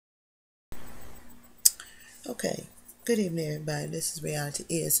Okay, good evening, everybody. This is Reality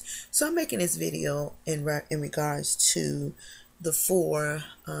Is. So I'm making this video in regards to the four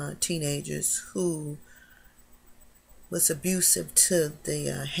teenagers who was abusive to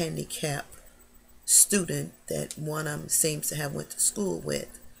the handicapped student that one of them seems to have went to school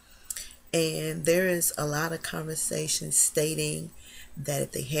with. And there is a lot of conversation stating that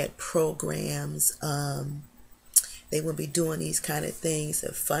if they had programs, they wouldn't be doing these kind of things.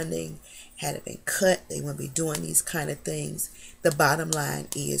 If funding hadn't been cut, they wouldn't be doing these kind of things. The bottom line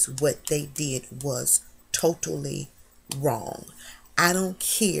is what they did was totally wrong. I don't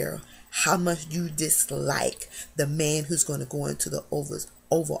care how much you dislike the man who's going to go into the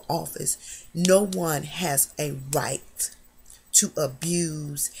Oval Office. No one has a right to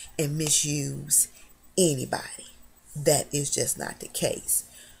abuse and misuse anybody. That is just not the case.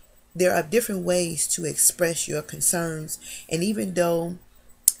 There are different ways to express your concerns, and even though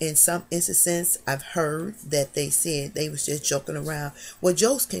in some instances I've heard that they said they was just joking around, well,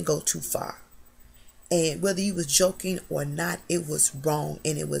 jokes can go too far, and whether you was joking or not, it was wrong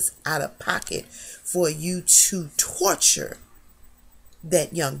and it was out of pocket for you to torture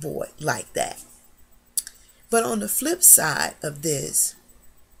that young boy like that. But on the flip side of this,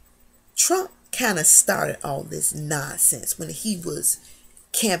 Trump kind of started all this nonsense when he was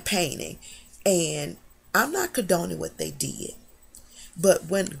campaigning, and I'm not condoning what they did, but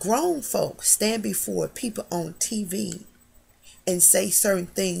when grown folks stand before people on TV and say certain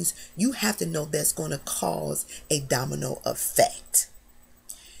things, you have to know that's going to cause a domino effect.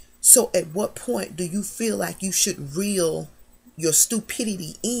 So at what point do you feel like you should reel your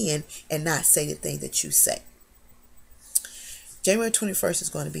stupidity in and not say the things that you say? January 21st is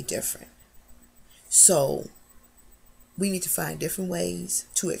going to be different, so we need to find different ways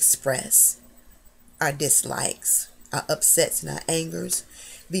to express our dislikes, our upsets, and our angers,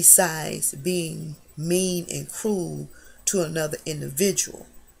 besides being mean and cruel to another individual.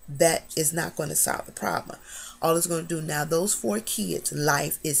 That is not going to solve the problem. All it's going to do now, those four kids'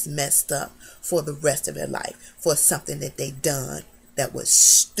 life is messed up for the rest of their life for something that they done that was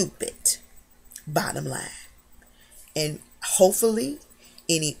stupid. Bottom line. And hopefully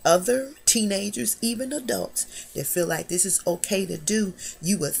any other teenagers, even adults, that feel like this is okay to do,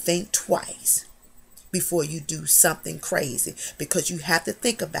 you would think twice before you do something crazy, because you have to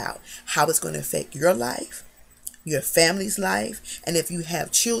think about how it's going to affect your life, your family's life, and if you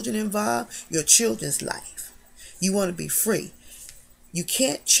have children involved, your children's life. You want to be free. You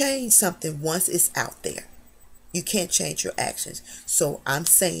can't change something once it's out there. You can't change your actions. So I'm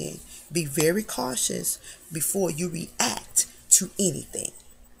saying be very cautious before you react to anything.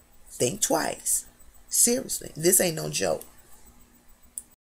 Think twice. Seriously, this ain't no joke.